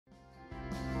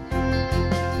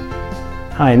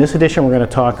Hi, in this edition we're going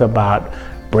to talk about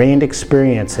brand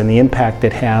experience and the impact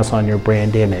it has on your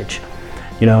brand image.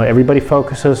 You know, everybody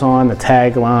focuses on the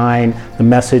tagline, the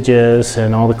messages,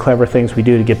 and all the clever things we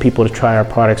do to get people to try our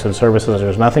products and services.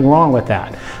 There's nothing wrong with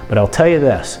that. But I'll tell you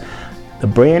this, the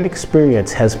brand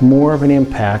experience has more of an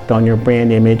impact on your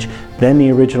brand image than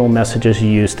the original messages you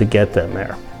use to get them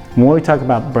there. When we talk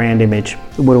about brand image,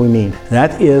 what do we mean?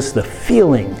 That is the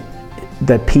feeling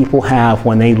that people have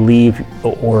when they leave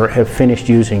or have finished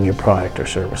using your product or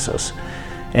services.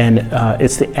 And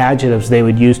it's the adjectives they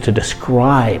would use to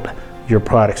describe your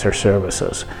products or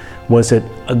services. Was it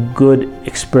a good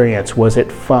experience? Was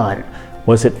it fun?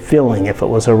 Was it filling if it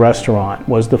was a restaurant?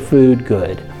 Was the food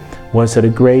good? Was it a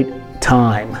great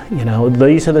time? You know,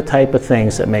 these are the type of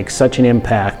things that make such an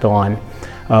impact on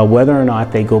whether or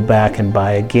not they go back and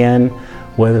buy again,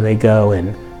 whether they go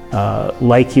and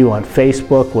like you on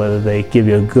Facebook, whether they give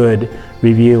you a good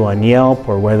review on Yelp,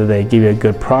 or whether they give you a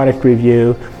good product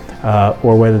review,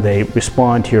 or whether they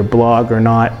respond to your blog or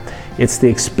not. It's the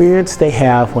experience they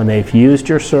have when they've used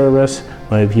your service,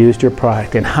 when they've used your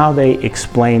product, and how they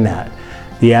explain that,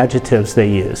 the adjectives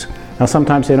they use. Now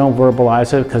sometimes they don't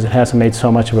verbalize it because it hasn't made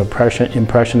so much of an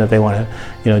impression that they want to,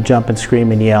 you know, jump and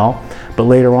scream and yell. But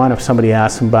later on, if somebody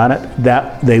asks them about it,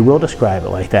 that they will describe it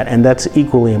like that, and that's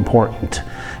equally important.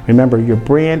 Remember, your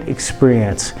brand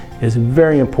experience is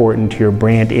very important to your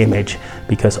brand image,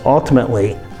 because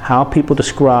ultimately how people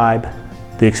describe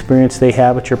the experience they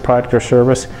have with your product or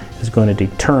service is going to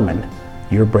determine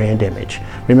your brand image.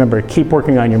 Remember, keep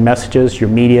working on your messages, your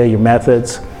media, your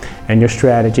methods, and your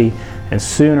strategy, and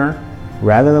sooner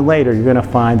rather than later you're going to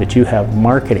find that you have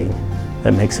marketing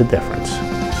that makes a difference.